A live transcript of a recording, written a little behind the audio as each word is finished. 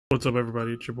What's up,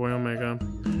 everybody? It's your boy Omega.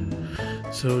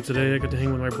 So today I got to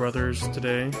hang with my brothers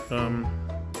today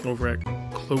over at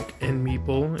Cloak and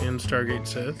Meeple and Stargate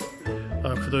Sith.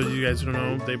 For those of you guys who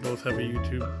don't know, they both have a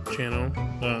YouTube channel.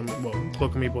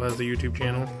 Cloak and Meeple has the YouTube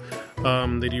channel.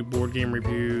 They do board game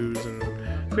reviews and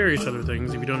various other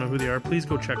things. If you don't know who they are, please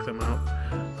go check them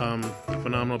out.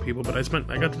 Phenomenal people. But I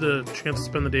got the chance to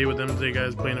spend the day with them today,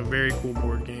 guys, playing a very cool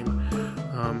board game.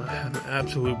 I had an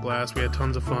absolute blast. We had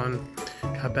tons of fun.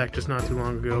 Got back just not too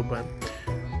long ago, but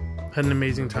had an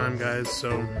amazing time, guys.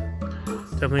 So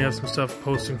definitely have some stuff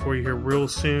posting for you here real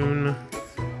soon.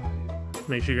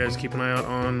 Make sure you guys keep an eye out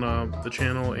on the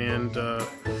channel and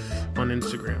on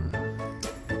Instagram.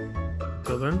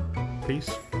 Till then, peace.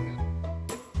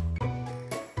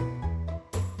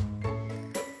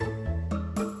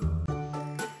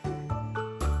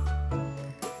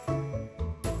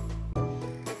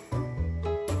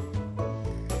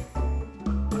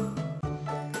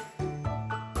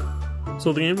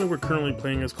 So the game that we're currently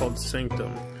playing is called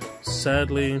Sanctum.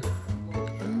 Sadly,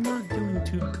 I'm not doing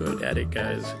too good at it,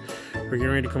 guys. We're getting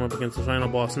ready to come up against the final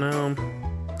boss now.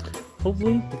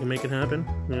 Hopefully, we can make it happen,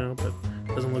 but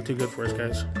it doesn't look too good for us,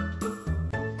 guys.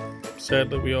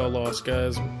 Sad that we all lost,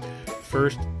 guys.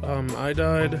 First, I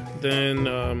died, then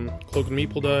Cloak and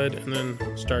Meeple died, and then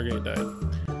Stargate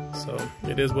died. So,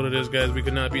 it is what it is, guys. We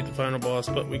could not beat the final boss,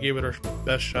 but we gave it our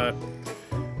best shot.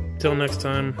 Till next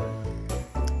time,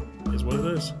 is what it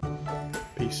is.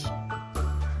 Peace.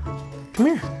 Come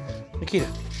here, Nikita.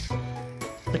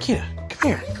 Nikita,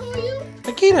 come here.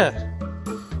 Nikita,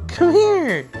 come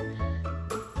here.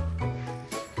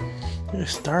 You're the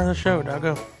star of the show,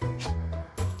 doggo.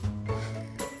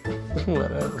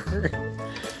 Whatever.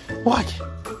 What?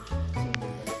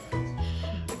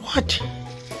 What?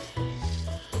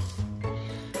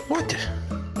 What?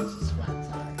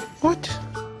 What?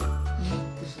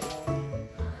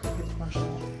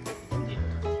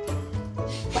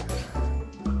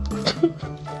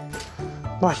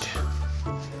 What?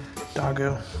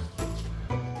 Doggo.